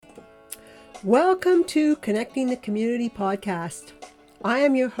Welcome to Connecting the Community podcast. I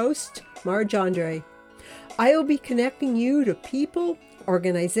am your host, Marge Andre. I will be connecting you to people,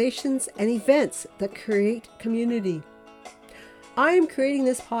 organizations, and events that create community. I am creating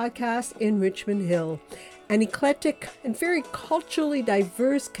this podcast in Richmond Hill, an eclectic and very culturally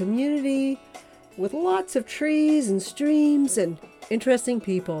diverse community with lots of trees and streams and interesting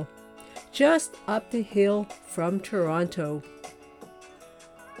people, just up the hill from Toronto.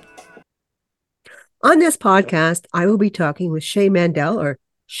 On this podcast, I will be talking with Shai Mandel, or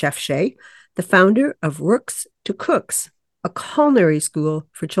Chef Shai, the founder of Rooks to Cooks, a culinary school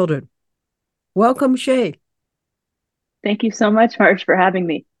for children. Welcome, Shai. Thank you so much, Marge, for having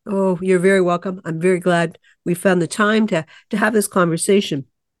me. Oh, you're very welcome. I'm very glad we found the time to have this conversation.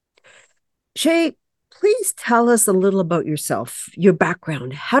 Shai, please tell us a little about yourself, your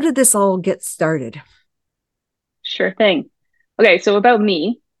background. How did this all get started? Sure thing. Okay, so about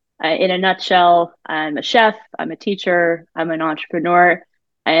me, in a nutshell, I'm a chef, I'm a teacher, I'm an entrepreneur,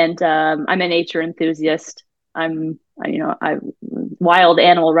 and I'm a nature enthusiast. I'm wild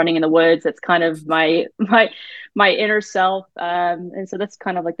animal running in the woods. That's kind of my inner self, and so that's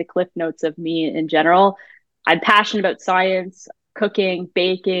kind of like the cliff notes of me in general. I'm passionate about science, cooking,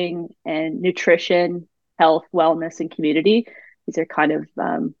 baking, and nutrition, health, wellness, and community. These are kind of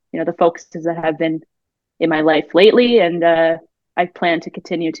the focuses that have been in my life lately, and I plan to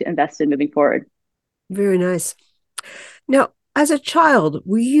continue to invest in moving forward. Very nice. Now, as a child,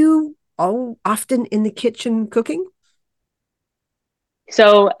 were you all often in the kitchen cooking?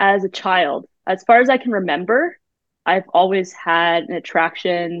 So, as a child, as far as I can remember, I've always had an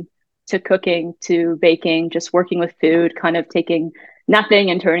attraction to cooking, to baking, just working with food, kind of taking nothing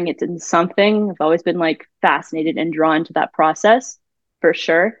and turning it into something. I've always been like fascinated and drawn to that process for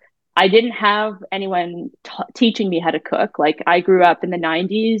sure. I didn't have anyone teaching me how to cook. Like I grew up in the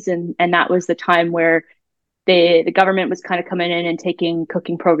 90s, and that was the time where the government was kind of coming in and taking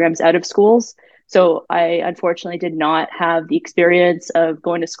cooking programs out of schools. So I unfortunately did not have the experience of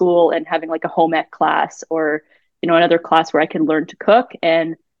going to school and having like a home ec class or another class where I can learn to cook.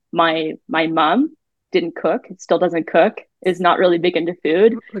 And my mom didn't cook, still doesn't cook, is not really big into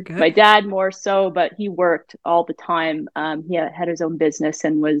food. Okay. My dad more so, but he worked all the time. He had his own business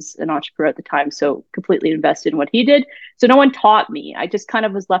and was an entrepreneur at the time, so completely invested in what he did. So no one taught me. I just kind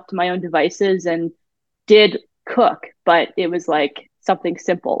of was left to my own devices and did cook, but it was like something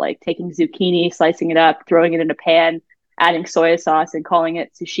simple, like taking zucchini, slicing it up, throwing it in a pan, adding soy sauce, and calling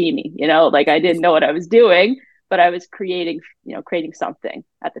it sashimi. Like I didn't know what I was doing, but I was creating something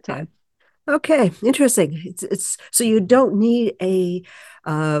at the Yeah. time. Okay, interesting. It's so you don't need a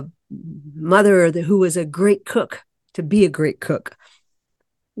uh, mother who is a great cook to be a great cook.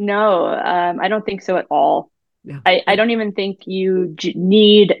 No, I don't think so at all. Yeah, I yeah. don't even think you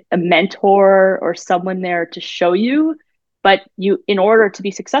need a mentor or someone there to show you, but in order to be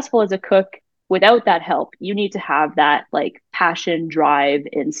successful as a cook, without that help, you need to have that like passion, drive,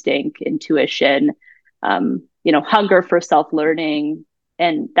 instinct, intuition, hunger for self-learning.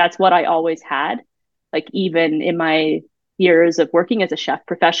 And that's what I always had, like even in my years of working as a chef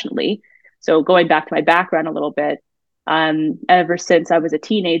professionally. So going back to my background a little bit, ever since I was a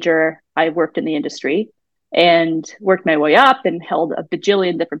teenager, I worked in the industry and worked my way up and held a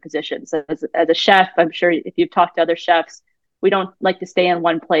bajillion different positions. As a chef, I'm sure if you've talked to other chefs, we don't like to stay in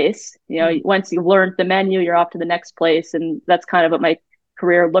one place. Mm. Once you've learned the menu, you're off to the next place. And that's kind of what my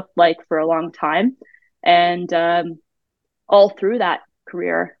career looked like for a long time. And all through that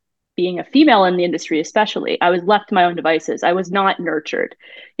career, being a female in the industry, especially, I was left to my own devices. I was not nurtured.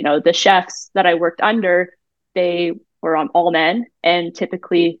 The chefs that I worked under, they were all men and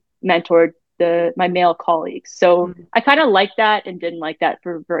typically mentored my male colleagues. So Mm. I kind of liked that and didn't like that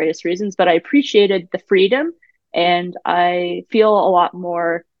for various reasons, but I appreciated the freedom and I feel a lot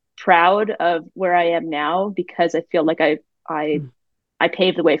more proud of where I am now because I feel like I Mm. I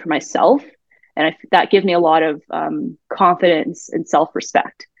paved the way for myself, and that gives me a lot of confidence and self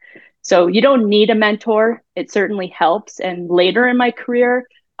respect. So you don't need a mentor. It certainly helps. And later in my career,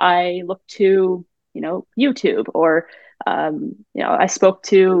 I looked to YouTube or I spoke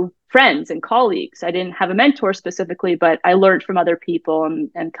to friends and colleagues. I didn't have a mentor specifically, but I learned from other people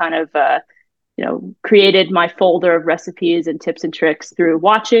and kind of created my folder of recipes and tips and tricks through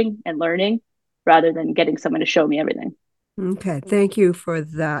watching and learning rather than getting someone to show me everything. Okay, thank you for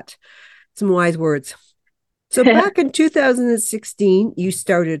that. Some wise words. So back in 2016, you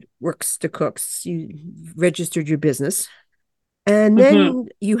started Works to Cooks. You registered your business, and hmm then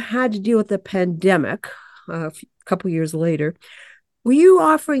you had to deal with the pandemic a couple years later. Were you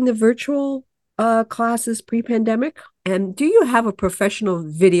offering the virtual classes pre-pandemic? And do you have a professional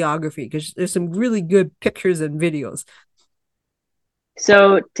videography? Because there's some really good pictures and videos.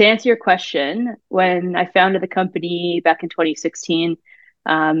 So to answer your question, when I founded the company back in 2016,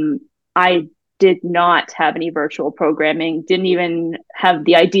 um, I did not have any virtual programming, didn't even have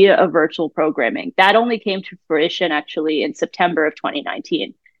the idea of virtual programming. That only came to fruition actually in September of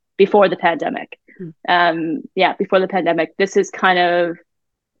 2019, before the pandemic. Mm. Yeah, before the pandemic. This is kind of,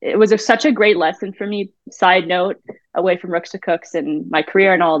 it was such a great lesson for me, side note, away from Rooks to Cooks and my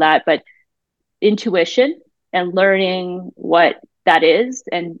career and all that, but intuition and learning what that is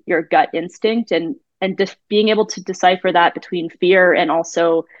and your gut instinct and just being able to decipher that between fear and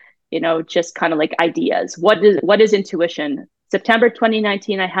also, just kind of like ideas. What is intuition? September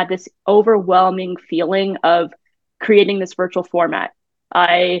 2019, I had this overwhelming feeling of creating this virtual format.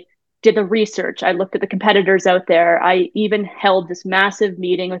 I did the research. I looked at the competitors out there. I even held this massive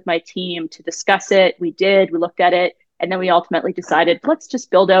meeting with my team to discuss it. We looked at it. And then we ultimately decided, let's just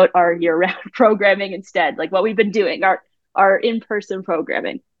build out our year-round programming instead, like what we've been doing, our in-person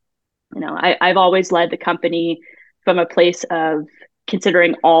programming. I've always led the company from a place of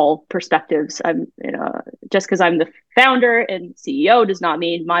considering all perspectives. Just because I'm the founder and CEO does not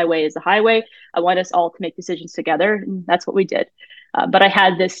mean my way is the highway. I want us all to make decisions together, and that's what we did. But I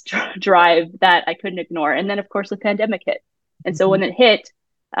had this drive that I couldn't ignore, and then of course the pandemic hit, and so when it hit,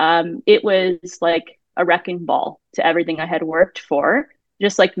 it was like a wrecking ball to everything I had worked for,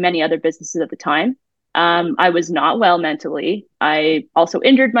 just like many other businesses at the time. I was not well mentally. I also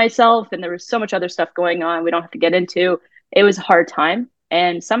injured myself, and there was so much other stuff going on we don't have to get into. It was a hard time.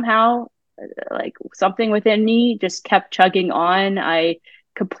 And somehow, like something within me just kept chugging on. I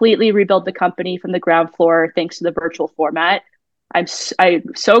completely rebuilt the company from the ground floor thanks to the virtual format. I'm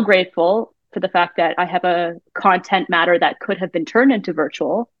so grateful for the fact that I have a content matter that could have been turned into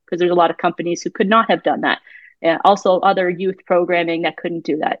virtual because there's a lot of companies who could not have done that. And also other youth programming that couldn't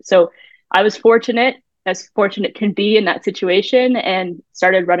do that. So I was fortunate, as fortunate can be in that situation, and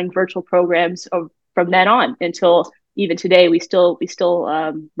started running virtual programs from then on until even today. We still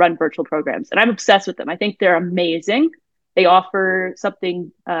run virtual programs, and I'm obsessed with them. I think they're amazing. They offer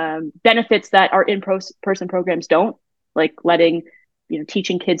something benefits that our in-person programs don't, like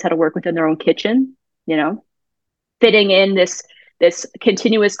teaching kids how to work within their own kitchen. Fitting in this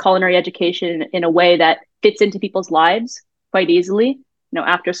continuous culinary education in a way that fits into people's lives quite easily.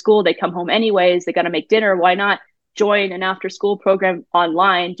 After school, they come home anyways, they got to make dinner. Why not join an after school program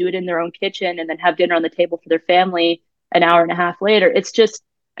online, do it in their own kitchen, and then have dinner on the table for their family an hour and a half later? It's just,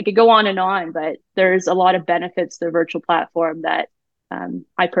 I could go on, but there's a lot of benefits to the virtual platform that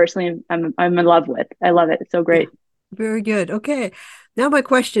I personally, I'm in love with. I love it. It's so great. Very good. Okay. Now my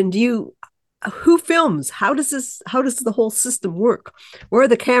question, who films? How does the whole system work? Where are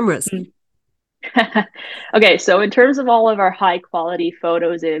the cameras? Okay, so in terms of all of our high quality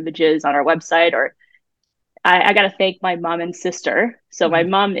photos and images on our website, or I got to thank my mom and sister. So my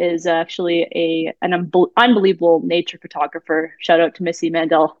mom is actually an unbelievable nature photographer. Shout out to Missy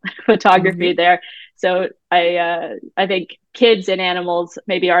Mandel Photography there. So I think kids and animals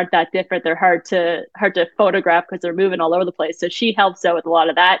maybe aren't that different. They're hard to photograph because they're moving all over the place. So she helps out with a lot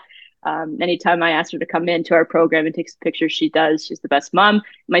of that. Anytime I ask her to come into our program and take some pictures, she does. She's the best mom.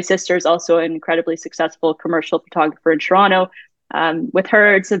 My sister is also an incredibly successful commercial photographer in Toronto. With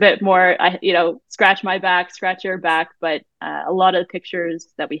her, it's a bit more, scratch my back, scratch your back. But a lot of the pictures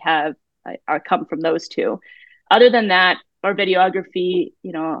that we have are come from those two. Other than that, our videography,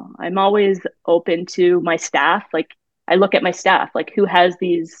 I'm always open to my staff. Like I look at my staff, like who has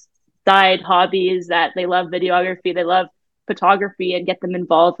these side hobbies that they love videography, they love photography, and get them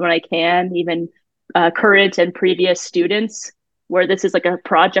involved when I can, even current and previous students where this is like a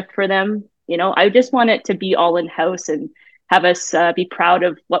project for them. I just want it to be all in house and have us be proud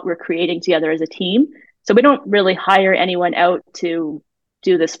of what we're creating together as a team. So we don't really hire anyone out to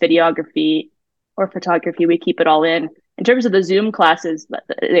do this videography or photography. We keep it all in. In terms of the Zoom classes,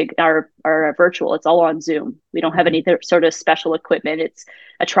 they are virtual. It's all on Zoom. We don't have any sort of special equipment. It's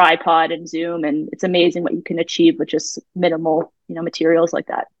a tripod and Zoom, and it's amazing what you can achieve with just minimal, materials like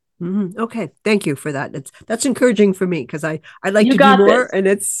that. Okay, thank you for that. That's encouraging for me because I like You to do got more, this. and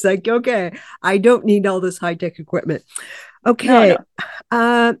it's like, okay, I don't need all this high tech equipment. No, Okay, no.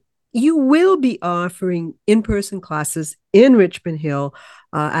 uh, you will be offering in person classes in Richmond Hill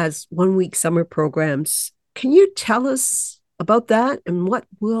as 1 week summer programs. Can you tell us about that and what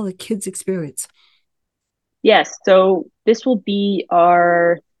will the kids experience? Yes. So this will be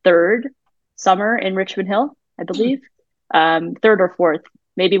our third summer in Richmond Hill, I believe. Third or fourth.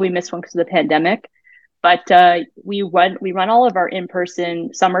 Maybe we missed one because of the pandemic. But we run all of our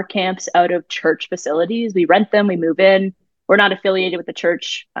in-person summer camps out of church facilities. We rent them, we move in. We're not affiliated with the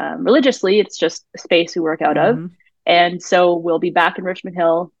church religiously. It's just a space we work out of. Mm-hmm. And so we'll be back in Richmond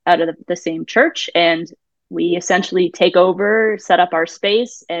Hill out of the same church. And we essentially take over, set up our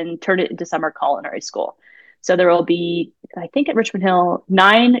space, and turn it into summer culinary school. So there will be, I think, at Richmond Hill,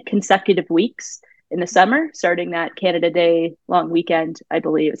 9 consecutive weeks in the summer, starting that Canada Day long weekend. I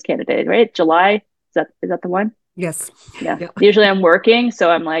believe it's Canada Day, right? July. Is that the one? Yes. Yeah. Yeah. Usually I'm working, so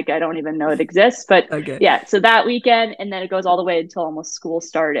I'm like, I don't even know it exists. But Okay. yeah, so that weekend, and then it goes all the way until almost school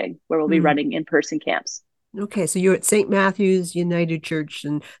starting, where we'll be Mm. running in-person camps. Okay, so you're at St. Matthew's United Church,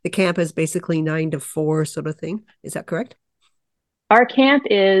 and the camp is basically 9 to 4 sort of thing. Is that correct? Our camp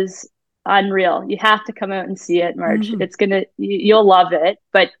is unreal. You have to come out and see it, Marge. Mm-hmm. It's gonna, you'll love it,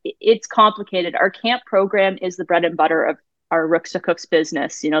 but it's complicated. Our camp program is the bread and butter of our Rooks to Cooks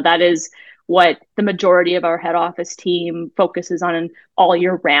business. That is what the majority of our head office team focuses on all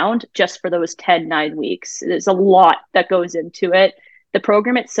year round, just for those 9 weeks. There's a lot that goes into it. The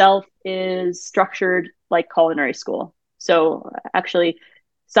program itself is structured like culinary school. So actually,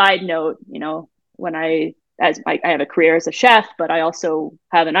 side note, when I have a career as a chef, but I also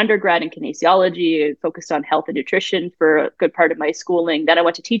have an undergrad in kinesiology, focused on health and nutrition for a good part of my schooling. Then I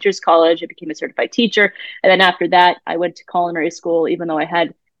went to teachers college. I became a certified teacher. And then after that, I went to culinary school, even though I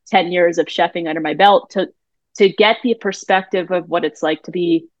had 10 years of chefing under my belt, to get the perspective of what it's like to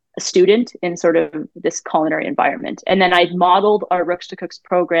be a student in sort of this culinary environment. And then I modeled our Rooks to Cooks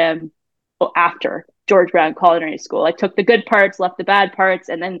program after George Brown Culinary School. I took the good parts, left the bad parts,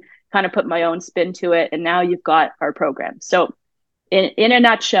 and then kind of put my own spin to it. And now you've got our program. So in a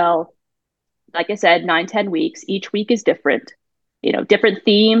nutshell, like I said, 9, 10 weeks, each week is different, different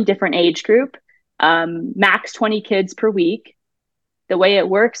theme, different age group, max 20 kids per week. The way it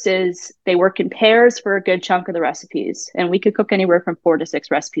works is they work in pairs for a good chunk of the recipes, and we could cook anywhere from 4 to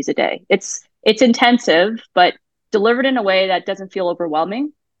 6 recipes a day. It's intensive, but delivered in a way that doesn't feel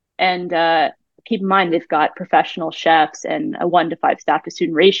overwhelming. And keep in mind, they've got professional chefs and a 1 to 5 staff to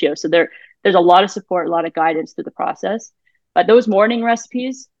student ratio. So there's a lot of support, a lot of guidance through the process. But those morning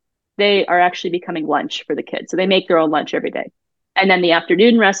recipes, they are actually becoming lunch for the kids. So they make their own lunch every day. And then the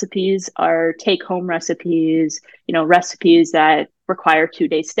afternoon recipes are take home recipes, recipes that require 2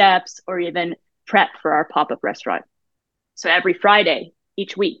 day steps or even prep for our pop up restaurant. So every Friday,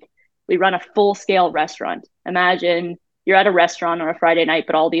 each week, we run a full scale restaurant. Imagine you're at a restaurant on a Friday night,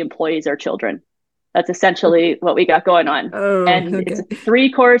 but all the employees are children. That's essentially what we got going on. Oh, And okay. it's a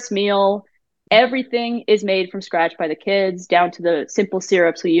 3-course meal. Everything is made from scratch by the kids, down to the simple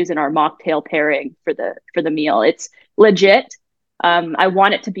syrups we use in our mocktail pairing for the meal. It's legit. I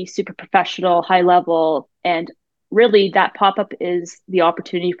want it to be super professional, high level, and really that pop-up is the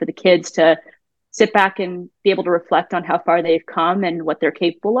opportunity for the kids to sit back and be able to reflect on how far they've come and what they're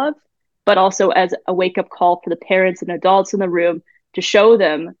capable of, but also as a wake-up call for the parents and adults in the room to show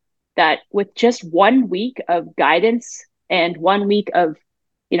them that with just 1 week of guidance and 1 week of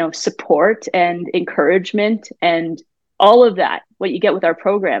support and encouragement and all of that, what you get with our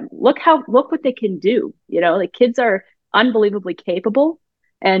program, look what they can do. The kids are unbelievably capable,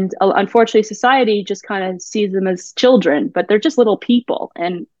 and unfortunately society just kind of sees them as children, but they're just little people,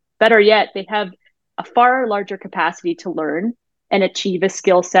 and better yet, they have a far larger capacity to learn and achieve a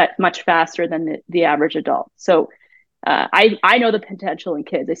skill set much faster than the average adult. So I know the potential in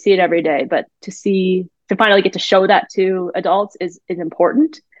kids. I see it every day, but to finally get to show that to adults is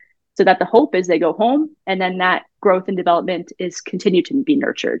important, so that the hope is they go home and then that growth and development is continued to be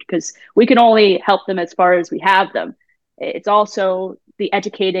nurtured, because we can only help them as far as we have them. It's also the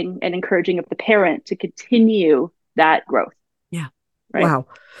educating and encouraging of the parent to continue that growth. Yeah. Right. Wow.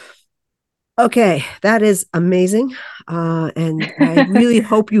 Okay, that is amazing. And I really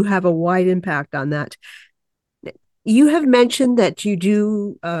hope you have a wide impact on that. You have mentioned that you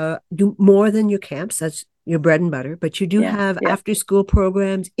do more than your camps. That's your bread and butter, but you do have after school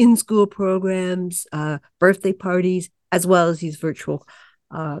programs, in school programs, birthday parties, as well as these virtual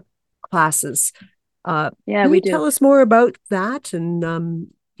classes. Can you tell us more about that?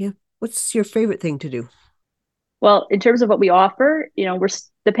 And what's your favorite thing to do? Well, in terms of what we offer,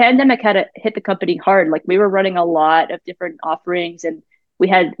 the pandemic had hit the company hard. Like, we were running a lot of different offerings, and we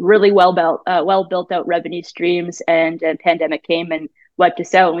had really well built out revenue streams, and pandemic came and wiped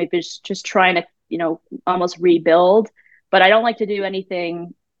us out. And we've been just trying to, almost rebuild. But I don't like to do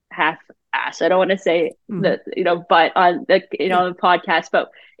anything half-ass. I don't want to say that, but on the, podcast, but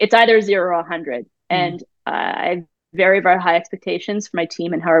it's either 0 or 100. And I have very, very high expectations for my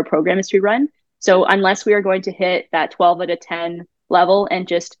team and how our program is to be run. So unless we are going to hit that 12 out of 10 level and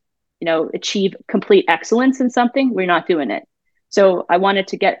just achieve complete excellence in something, we're not doing it. So I wanted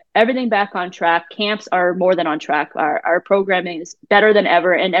to get everything back on track. Camps are more than on track. Our programming is better than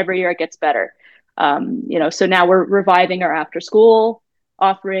ever, and every year it gets better. So now we're reviving our after school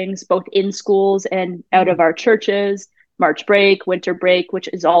offerings, both in schools and out of our churches. March break, winter break, which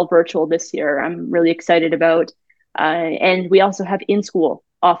is all virtual this year. I'm really excited about. And we also have in school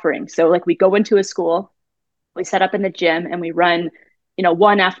offerings. So like we go into a school, we set up in the gym, and we run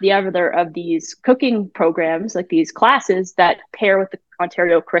one after the other of these cooking programs, like these classes that pair with the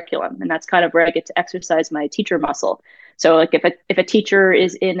Ontario curriculum. And that's kind of where I get to exercise my teacher muscle. So like if a teacher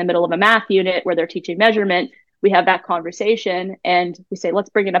is in the middle of a math unit where they're teaching measurement, we have that conversation and we say, let's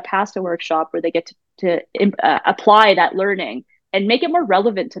bring in a pasta workshop where they get to apply that learning and make it more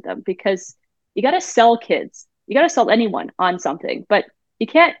relevant to them, because you got to sell kids. You got to sell anyone on something, but you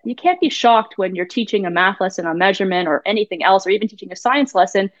can't be shocked when you're teaching a math lesson on measurement or anything else, or even teaching a science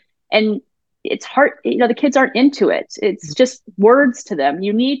lesson, and it's hard. The kids aren't into it. It's just words to them.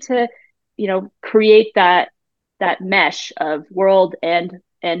 You need to, create that mesh of world and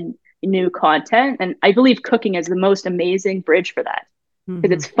new content. And I believe cooking is the most amazing bridge for that, because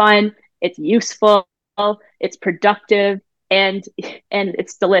it's fun, it's useful, it's productive, and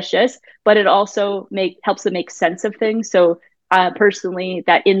it's delicious, but it also helps them make sense of things. So personally,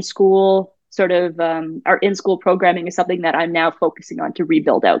 that in school sort of our in school programming is something that I'm now focusing on to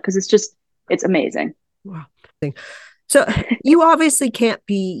rebuild out, because it's amazing. Wow. So you obviously can't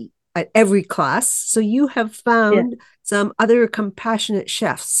be at every class. So you have found some other compassionate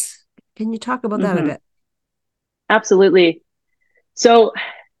chefs. Can you talk about that a bit? Absolutely. So,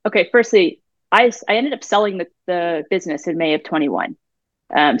 okay, firstly, I ended up selling the business in May of 21.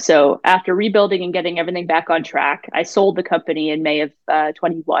 So after rebuilding and getting everything back on track, I sold the company in May of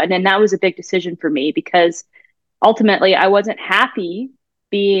 21. And that was a big decision for me, because ultimately I wasn't happy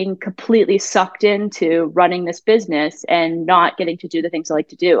being completely sucked into running this business and not getting to do the things I like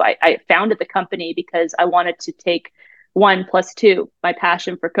to do. I founded the company because I wanted to take 1+2, my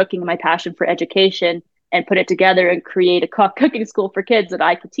passion for cooking and my passion for education, and put it together and create a cooking school for kids that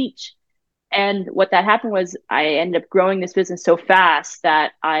I could teach. And what that happened was I ended up growing this business so fast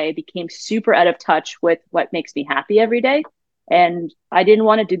that I became super out of touch with what makes me happy every day. And I didn't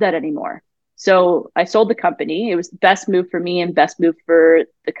want to do that anymore. So I sold the company. It was the best move for me and best move for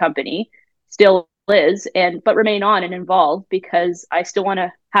the company. Still is, but remain on and involved, because I still want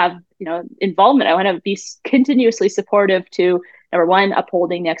to have, involvement. I want to be continuously supportive to, number one,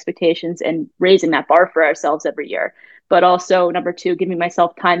 upholding the expectations and raising that bar for ourselves every year, but also number two, giving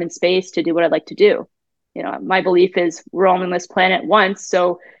myself time and space to do what I like to do. My belief is we're all on this planet once,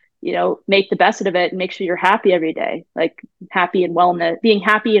 so make the best of it and make sure you're happy every day. Like happy and wellness, being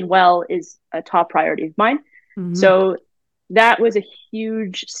happy and well is a top priority of mine. So that was a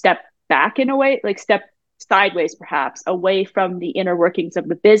huge step back, in a way, like step sideways, perhaps away from the inner workings of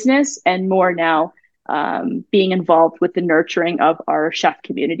the business, and more now being involved with the nurturing of our chef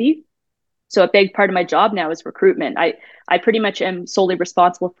community. So a big part of my job now is recruitment. I pretty much am solely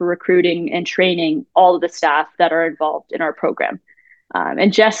responsible for recruiting and training all of the staff that are involved in our program.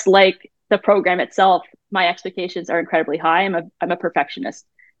 And just like the program itself, my expectations are incredibly high. I'm a perfectionist.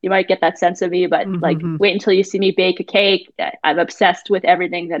 You might get that sense of me, but like wait until you see me bake a cake. I'm obsessed with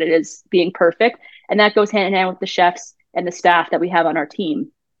everything that it is being perfect. And that goes hand in hand with the chefs and the staff that we have on our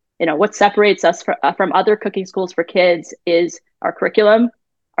team. What separates us from other cooking schools for kids is our curriculum,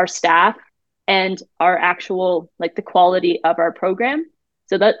 our staff, and our actual, like, the quality of our program.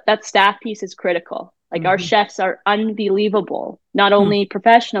 So that staff piece is critical. Like our chefs are unbelievable, not only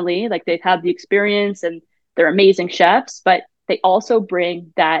professionally, like they've had the experience and they're amazing chefs, but they also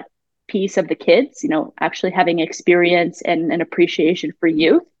bring that piece of the kids, actually having experience and an appreciation for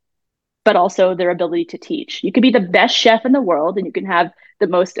youth, but also their ability to teach. You could be the best chef in the world and you can have the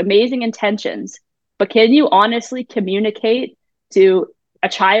most amazing intentions, but can you honestly communicate to a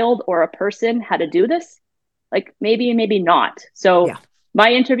child or a person how to do this? Like maybe not. So my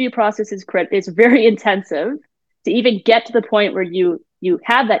interview process is very intensive. To even get to the point where you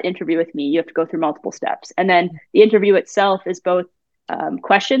have that interview with me, you have to go through multiple steps. And then the interview itself is both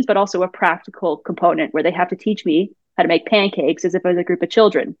questions, but also a practical component where they have to teach me how to make pancakes as if it was a group of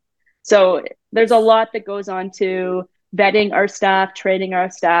children. So there's a lot that goes on to vetting our staff, training our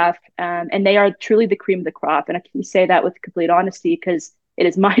staff, and they are truly the cream of the crop. And I can say that with complete honesty, because it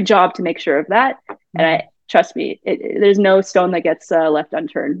is my job to make sure of that. And trust me, there's no stone that gets left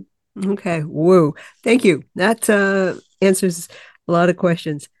unturned. Okay. Whoa. Thank you. That answers a lot of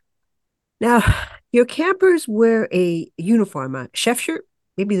questions. Now, your campers wear a uniform, a chef shirt.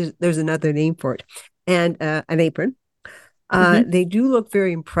 Maybe there's another name for it, and an apron. Hmm. They do look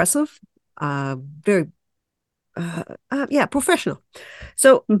very impressive, very, yeah, professional.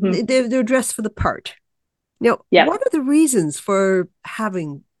 So Hmm. they're dressed for the part. Now, Yeah. what are the reasons for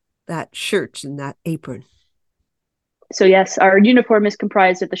having that shirt and that apron? So yes, our uniform is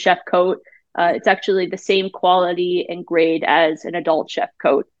comprised of the chef coat. It's actually the same quality and grade as an adult chef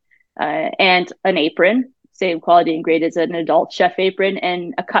coat, and an apron, same quality and grade as an adult chef apron,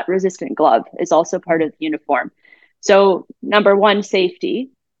 and a cut resistant glove is also part of the uniform. So number one,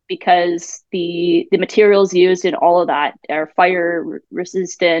 safety, because the materials used in all of that are fire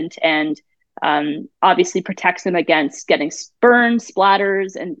resistant and obviously protects them against getting burned,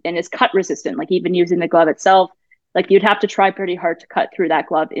 splatters, and is cut resistant. Like even using the glove itself, like you'd have to try pretty hard to cut through that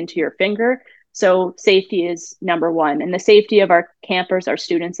glove into your finger. So safety is number one. And the safety of our campers, our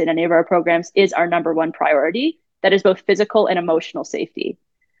students in any of our programs is our number one priority. That is both physical and emotional safety.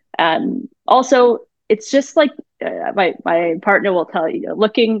 Also, it's just like my partner will tell you,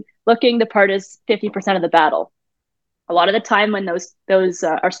 looking the part is 50% of the battle. A lot of the time when those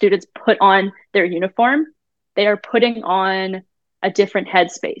our students put on their uniform, they are putting on a different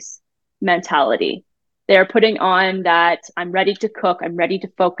headspace mentality. They are putting on that I'm ready to cook, I'm ready to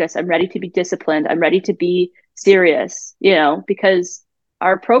focus, I'm ready to be disciplined, I'm ready to be serious, because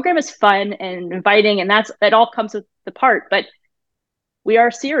our program is fun and inviting, and that all comes with the part, but we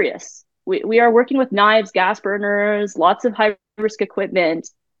are serious. We are working with knives, gas burners, lots of high risk equipment.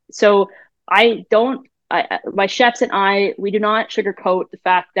 So my chefs and we do not sugarcoat the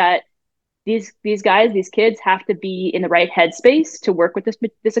fact that these kids have to be in the right headspace to work with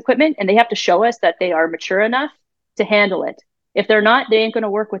this equipment, and they have to show us that they are mature enough to handle it. If they're not, they ain't going to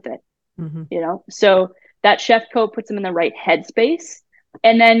work with it. Mm-hmm. So that chef code puts them in the right headspace.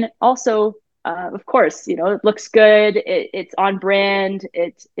 And then also, of course, it looks good, it's on brand,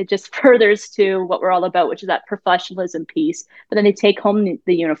 it just furthers to what we're all about, which is that professionalism piece. But then they take home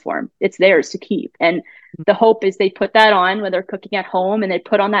the uniform, it's theirs to keep. And the hope is they put that on when they're cooking at home, and they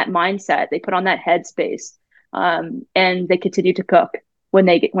put on that mindset, they put on that headspace, and they continue to cook when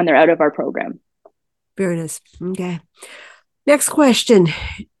they're out of our program. Very nice. Okay. Next question.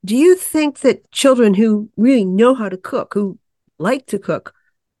 Do you think that children who really know how to cook, who like to cook,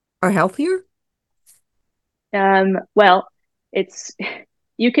 are healthier? Well, it's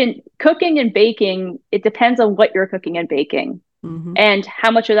you can cooking and baking, it depends on what you're cooking and baking Mm-hmm. and how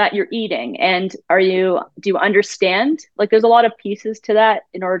much of that you're eating. And do you understand? Like there's a lot of pieces to that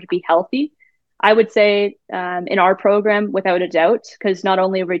in order to be healthy. I would say in our program, without a doubt, because not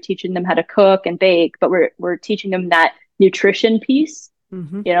only are we teaching them how to cook and bake, but we're teaching them that nutrition piece.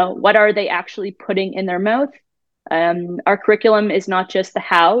 Mm-hmm. What are they actually putting in their mouth? Our curriculum is not just the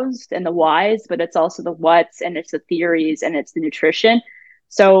hows and the whys, but it's also the whats, and it's the theories, and it's the nutrition.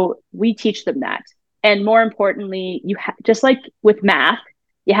 So we teach them that. And more importantly, just like with math,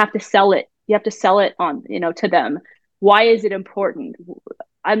 you have to sell it. You have to sell it on, to them. Why is it important?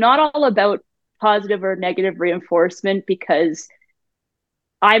 I'm not all about positive or negative reinforcement, because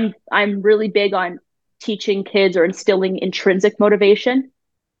I'm really big on teaching kids or instilling intrinsic motivation.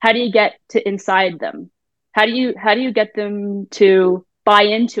 How do you get to inside them? How do you get them to buy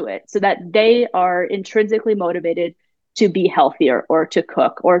into it so that they are intrinsically motivated to be healthier or to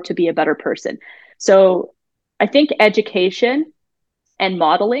cook or to be a better person? So I think education and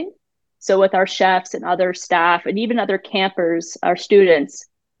modeling. So with our chefs and other staff and even other campers, our students,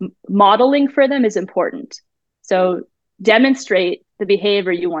 modeling for them is important. So demonstrate the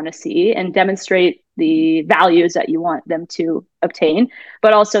behavior you want to see and demonstrate the values that you want them to obtain,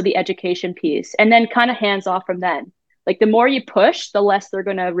 but also the education piece. And then kind of hands off from then. Like the more you push, the less they're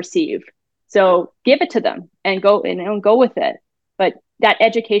going to receive. So give it to them and go with it. But that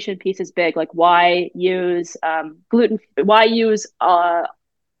education piece is big. Like why use gluten? Why use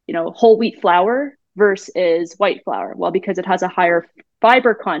whole wheat flour versus white flour? Well, because it has a higher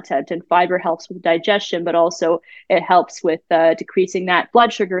fiber content, and fiber helps with digestion, but also it helps with decreasing that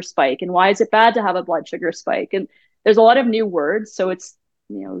blood sugar spike. And why is it bad to have a blood sugar spike? And there's a lot of new words. So it's,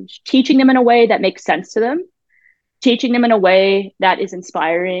 teaching them in a way that makes sense to them, teaching them in a way that is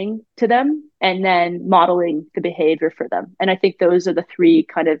inspiring to them, and then modeling the behavior for them. And I think those are the three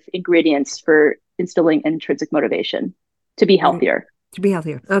kind of ingredients for instilling intrinsic motivation to be healthier. To be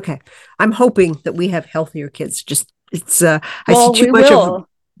healthier. Okay. I'm hoping that we have healthier kids. Just I see Well, too we much of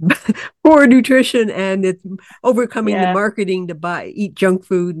will. poor nutrition, and it's overcoming the Yeah. marketing to eat junk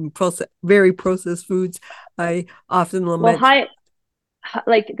food and very processed foods. I often Well, lament.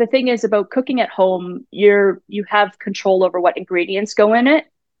 like the thing is about cooking at home, you have control over what ingredients go in it.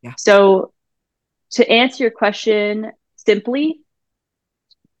 Yeah. So to answer your question simply,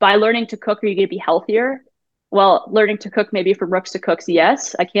 by learning to cook, are you going to be healthier? Well, learning to cook maybe from Rooks to Cooks,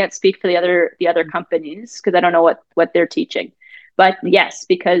 yes. I can't speak for the other companies because I don't know what they're teaching. But yes,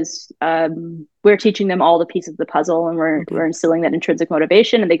 because we're teaching them all the pieces of the puzzle, and Okay. we're instilling that intrinsic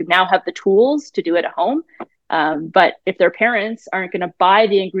motivation, and they now have the tools to do it at home. But if their parents aren't going to buy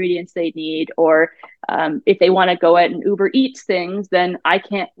the ingredients they need, or if they want to go out and Uber Eats things, then I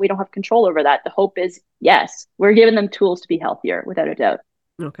can't. We don't have control over that. The hope is yes, we're giving them tools to be healthier, without a doubt.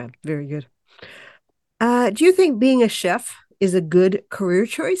 Okay. Very good. Do you think being a chef is a good career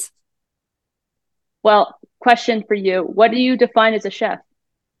choice? Well, question for you: what do you define as a chef?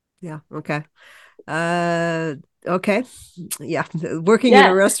 Yeah. Okay. Uh, okay. Yeah. Working in a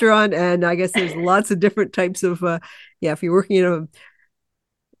Yeah. restaurant, and I guess there's lots of different types of, yeah, if you're working in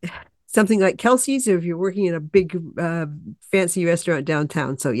a something like Kelsey's, or if you're working in a big, fancy restaurant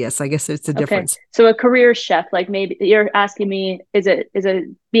downtown. So yes, I guess it's a Okay. difference. So a career chef, like maybe you're asking me, is it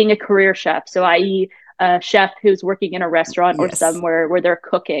being a career chef? So i.e. a chef who's working in a restaurant or Yes. somewhere where they're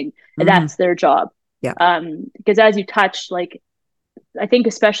cooking, and Hmm. that's their job. Yeah. Because as you touched, like I think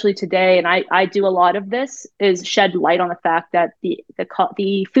especially today, and I do a lot of this, is shed light on the fact that the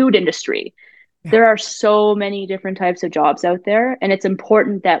food industry, Yeah. there are so many different types of jobs out there, and it's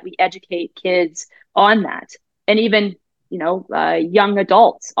important that we educate kids on that, and even young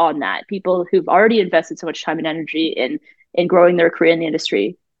adults on that, people who've already invested so much time and energy in growing their career in the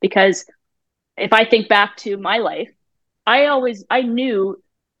industry. Because if I think back to my life, I knew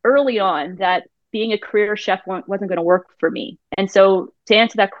early on that being a career chef wasn't going to work for me. And so to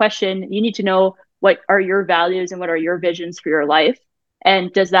answer that question, you need to know what are your values and what are your visions for your life,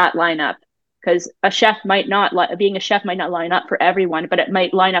 and does that line up? Because being a chef might not line up for everyone, but it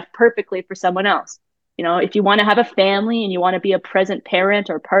might line up perfectly for someone else. If you want to have a family and you want to be a present parent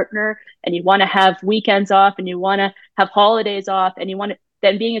or partner, and you want to have weekends off and you want to have holidays off, and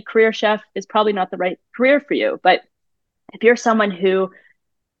then being a career chef is probably not the right career for you. But if you're someone who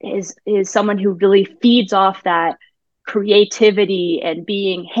is someone who really feeds off that creativity and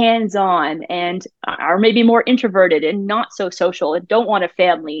being hands-on, and are maybe more introverted and not so social and don't want a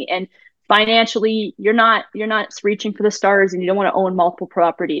family, and financially you're not reaching for the stars, and you don't want to own multiple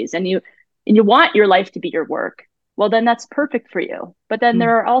properties, and you want your life to be your work, well, then that's perfect for you. But then Mm.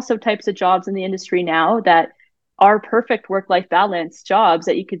 there are also types of jobs in the industry now that are perfect work-life balance jobs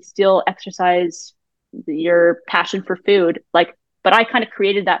that you could still exercise your passion for food, like, but I kind of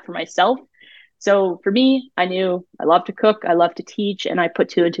created that for myself. So for me, I knew I love to cook, I love to teach, and I put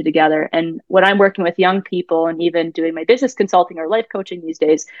two and two together. And when I'm working with young people and even doing my business consulting or life coaching these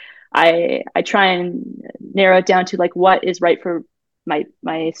days, I try and narrow it down to like what is right for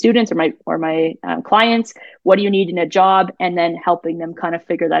my students or my clients. What do you need in a job, and then helping them kind of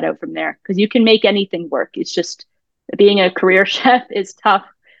figure that out from there. Because you can make anything work. It's just being a career chef is tough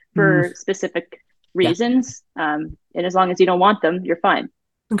Mm. for specific Yeah. reasons. And as long as you don't want them, you're fine.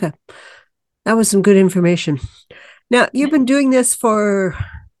 Okay. That was some good information. Now, you've been doing this for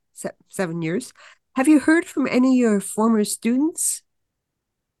 7 years. Have you heard from any of your former students?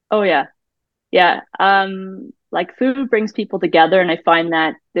 Oh yeah. Yeah. Like food brings people together, and I find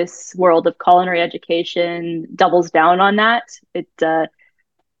that this world of culinary education doubles down on that.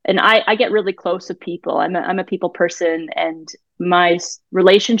 And I get really close with people. I'm a people person, and my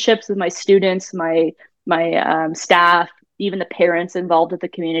relationships with my students, my staff, even the parents involved with the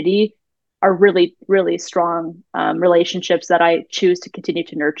community are really really strong relationships that I choose to continue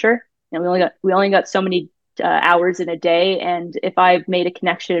to nurture. And we only got so many hours in a day, and if I've made a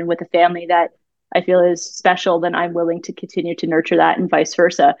connection with a family that I feel is special, then I'm willing to continue to nurture that, and vice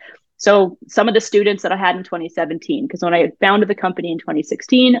versa. So some of the students that I had in 2017, because when I founded the company in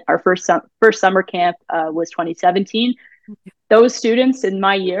 2016, our first summer camp was 2017. Those students in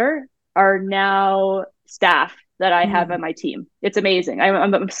my year are now staff that I have Mm. on my team. It's amazing.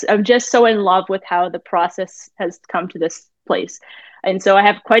 I'm just so in love with how the process has come to this place, and so I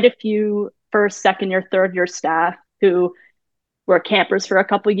have quite a few first, second year, third year staff who were campers for a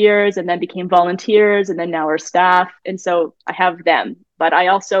couple of years and then became volunteers and then now are staff. And so I have them, but I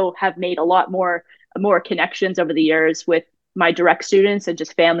also have made a lot more connections over the years with my direct students and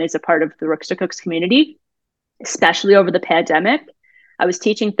just families a part of the Rooks to Cooks community, especially over the pandemic. I was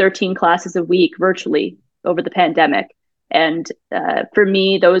teaching 13 classes a week virtually over the pandemic. And for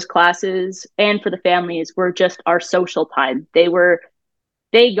me, those classes and for the families were just our social time.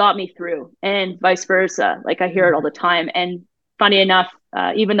 They got me through, and vice versa. Like I hear it all the time. And funny enough,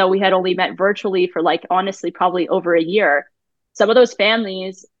 even though we had only met virtually for like honestly probably over a year, some of those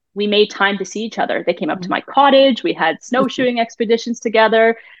families, we made time to see each other. They came up to Mm. my cottage. We had snowshoeing expeditions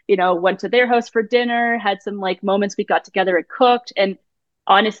together. Went to their house for dinner. Had some like moments we got together and cooked. And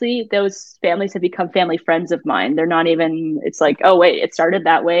honestly, those families have become family friends of mine. They're not even, it's like, oh wait, it started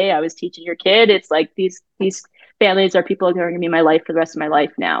that way. I was teaching your kid. It's like these families are people who are gonna be in my life for the rest of my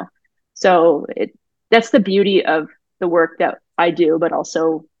life now. So that's the beauty of the work that I do, but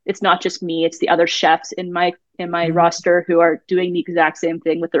also it's not just me, it's the other chefs in my Mhm. roster who are doing the exact same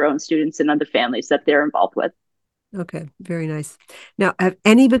thing with their own students and other families that they're involved with. Okay, very nice. Now, have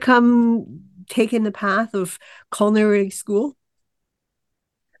any become taken the path of culinary school?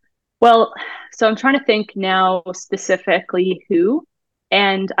 Well, so I'm trying to think now specifically who.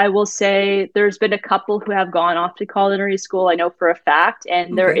 And I will say there's been a couple who have gone off to culinary school, I know for a fact.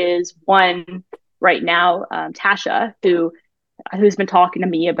 And there Okay. is one right now, Tasha, who's been talking to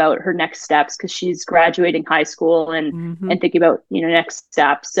me about her next steps because she's graduating high school Hmm. and thinking about next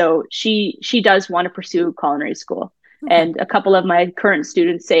steps. So she does want to pursue culinary school, Okay. and a couple of my current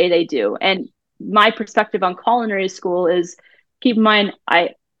students say they do. And my perspective on culinary school is, keep in mind,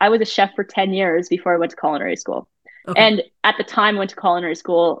 I was a chef for 10 years before I went to culinary school. Okay. And at the time, I went to culinary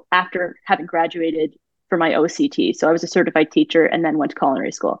school after having graduated for my OCT. So I was a certified teacher and then went to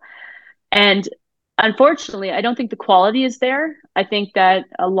culinary school. And unfortunately, I don't think the quality is there. I think that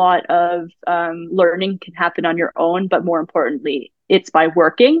a lot of learning can happen on your own, but more importantly, it's by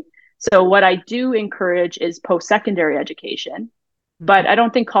working. So, what I do encourage is post secondary education, but Hmm. I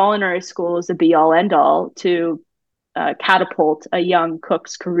don't think culinary school is the be all end all to catapult a young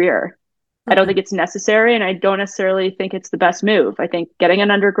cook's career. I don't Okay. think it's necessary, and I don't necessarily think it's the best move. I think getting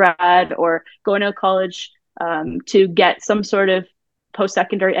an undergrad or going to college to get some sort of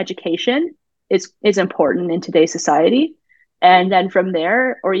post-secondary education is important in today's society. And then from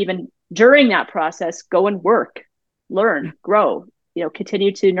there, or even during that process, go and work, Yeah. learn, grow,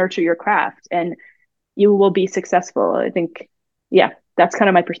 continue to nurture your craft, and you will be successful. I think, yeah, that's kind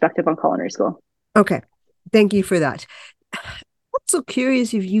of my perspective on culinary school. Okay. Thank you for that. I'm so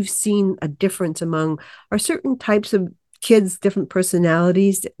curious if you've seen a difference among are certain types of kids, different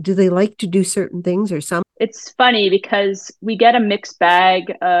personalities. Do they like to do certain things or some? It's funny because we get a mixed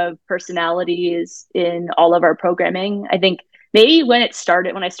bag of personalities in all of our programming. I think maybe when I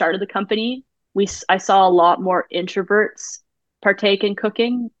started the company, I saw a lot more introverts partake in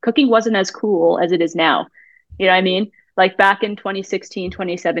cooking. Cooking wasn't as cool as it is now. You know what I mean? Like back in 2016,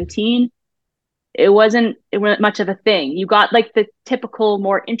 2017, it wasn't much of a thing. You got like the typical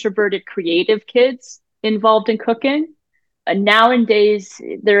more introverted creative kids involved in cooking. Nowadays,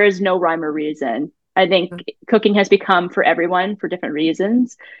 there is no rhyme or reason. I think cooking has become for everyone for different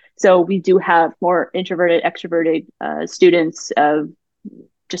reasons. So we do have more introverted, extroverted students of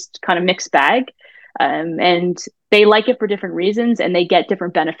just kind of mixed bag. And they like it for different reasons and they get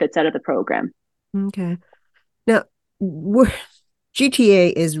different benefits out of the program. Okay. Now, we're,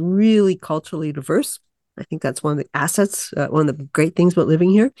 GTA is really culturally diverse. I think that's one of the assets, one of the great things about living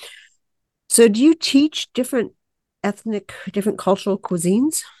here. So, do you teach different ethnic, different cultural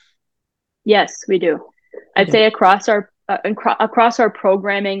cuisines? Yes, we do. I'd Okay. say across our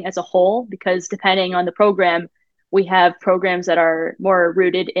programming as a whole, because depending on the program, we have programs that are more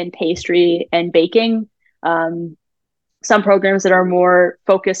rooted in pastry and baking. Um, some programs that are more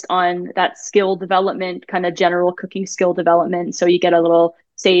focused on that skill development, kind of general cooking skill development. So you get a little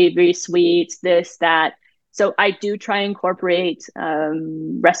savory, sweets, this, that. So I do try and incorporate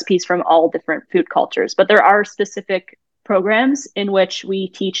recipes from all different food cultures, but there are specific programs in which we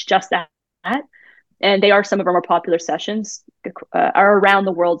teach just that. And they are some of our more popular sessions, our Around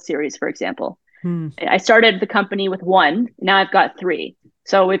the World series, for example. Hmm. I started the company with one. Now I've got three.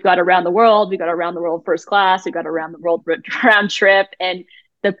 So we've got Around the World, we've got Around the World First Class, we've got Around the World Round Trip. And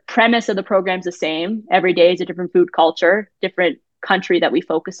the premise of the program's the same. Every day is a different food culture, different country that we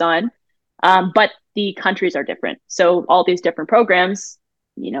focus on. But the countries are different. So all these different programs,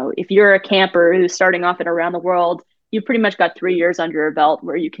 if you're a camper who's starting off at Around the World, you've pretty much got 3 years under your belt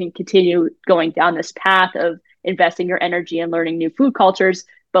where you can continue going down this path of investing your energy and learning new food cultures,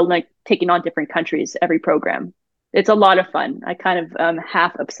 but like taking on different countries every program. It's a lot of fun. I kind of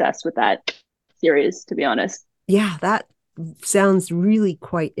half obsessed with that series, to be honest. Yeah, that sounds really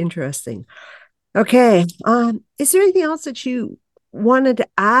quite interesting. Okay. Is there anything else that you wanted to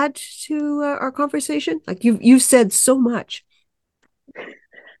add to our conversation? Like you've said so much.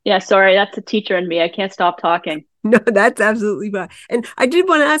 Yeah, sorry, that's the teacher in me. I can't stop talking. No, that's absolutely fine. And I did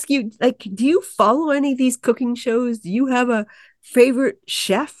want to ask you, like, do you follow any of these cooking shows? Do you have a favorite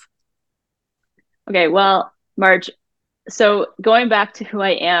chef? Okay, well, Marge, so going back to who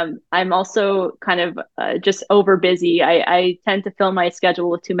I am, I'm also kind of just over busy. I tend to fill my schedule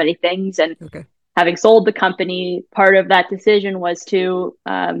with too many things. And Okay. having sold the company, part of that decision was to,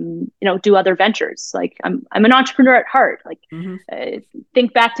 do other ventures. Like I'm an entrepreneur at heart. Like, Mm-hmm.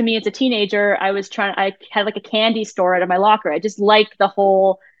 think back to me as a teenager. I had like a candy store out of my locker. I just like the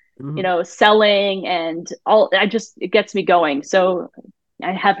whole, Mm-hmm. selling and all. It gets me going. So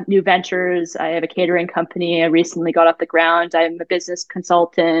I have new ventures. I have a catering company. I recently got off the ground. I'm a business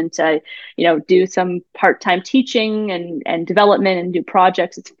consultant. I, do some part-time teaching and development and do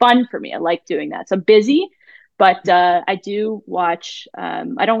projects. It's fun for me. I like doing that. So I'm busy, but I do watch.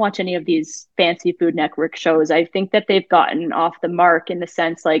 I don't watch any of these fancy Food Network shows. I think that they've gotten off the mark in the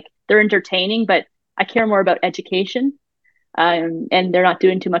sense like they're entertaining, but I care more about education, and they're not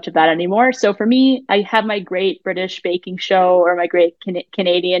doing too much of that anymore. So for me, I have my Great British Baking Show or my Great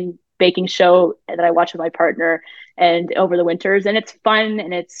Canadian Baking Show that I watch with my partner and over the winters, and it's fun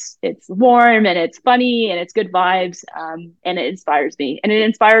and it's warm and it's funny and it's good vibes, and it inspires me and it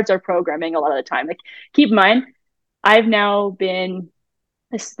inspires our programming a lot of the time. Like, keep in mind, I've now been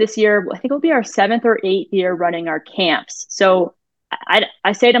this year, I think it'll be our 7th or 8th year running our camps. So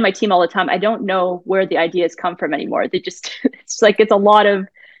I say to my team all the time, I don't know where the ideas come from anymore. They just, it's like, it's a lot of,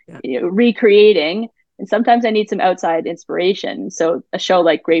 Yeah. recreating. And sometimes I need some outside inspiration. So a show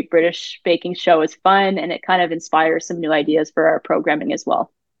like Great British Baking Show is fun and it kind of inspires some new ideas for our programming as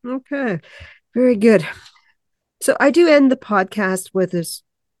well. Okay. Very good. So I do end the podcast with this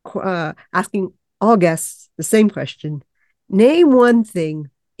asking all guests the same question. Name one thing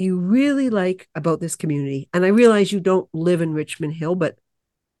you really like about this community. And I realize you don't live in Richmond Hill, but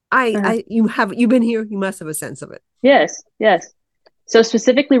Uh-huh. you've been here, you must have a sense of it. Yes, yes. So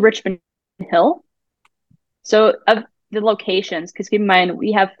specifically Richmond Hill. So of the locations, because keep in mind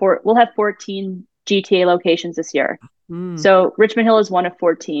we'll have 14 GTA locations this year. Mm, So Richmond Hill is one of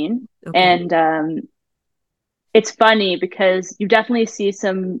 14. okay. And it's funny because you definitely see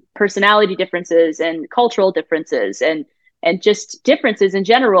some personality differences and cultural differences and just differences in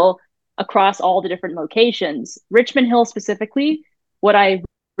general across all the different locations. Richmond Hill specifically, what I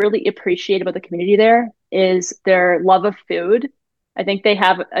really appreciate about the community there is their love of food. I think they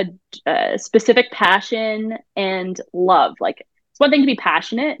have a specific passion and love. Like, it's one thing to be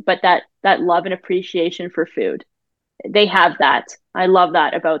passionate, but that love and appreciation for food, they have that. I love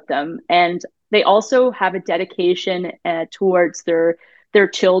that about them. And they also have a dedication towards their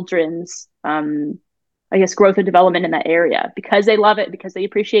children's, I guess, growth and development in that area, because they love it, because they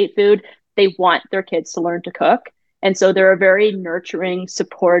appreciate food. They want their kids to learn to cook, and so they're a very nurturing,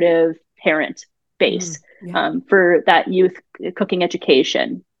 supportive parent Mm, base, yeah. for that youth cooking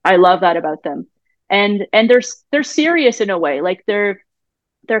education. I love that about them, and they're serious in a way. Like, they're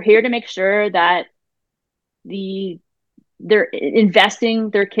here to make sure that the they're investing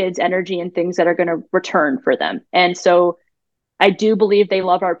their kids' energy in things that are going to return for them. And so I do believe they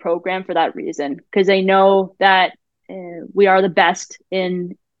love our program for that reason, because they know that we are the best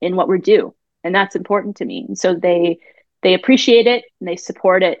in what we do, and that's important to me. And so they appreciate it and they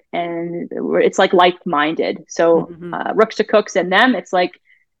support it, and it's like like-minded. So Mm-hmm. Rooks to Cooks and them, it's like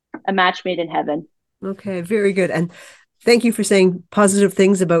a match made in heaven. Okay, very good. And thank you for saying positive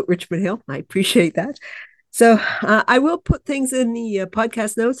things about Richmond Hill. I appreciate that. So I will put things in the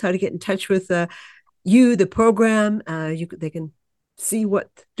podcast notes, how to get in touch with you, the program. They can see what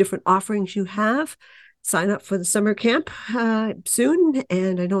different offerings you have. Sign up for the summer camp soon.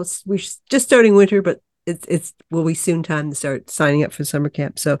 And I know we're just starting winter, but it's will be soon time to start signing up for summer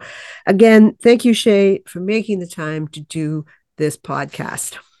camp. So again, thank you, Shai, for making the time to do this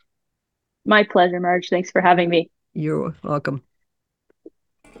podcast. My pleasure, Marge. Thanks for having me. You're welcome.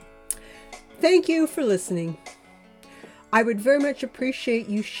 Thank you for listening. I would very much appreciate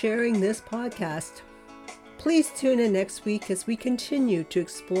you sharing this podcast. Please tune in next week as we continue to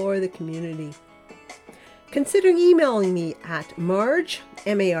explore the community. Consider emailing me at Marge,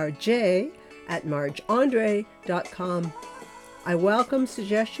 M-A-R-J, at margeandre.com. I welcome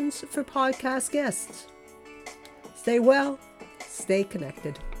suggestions for podcast guests. Stay well, stay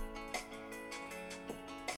connected.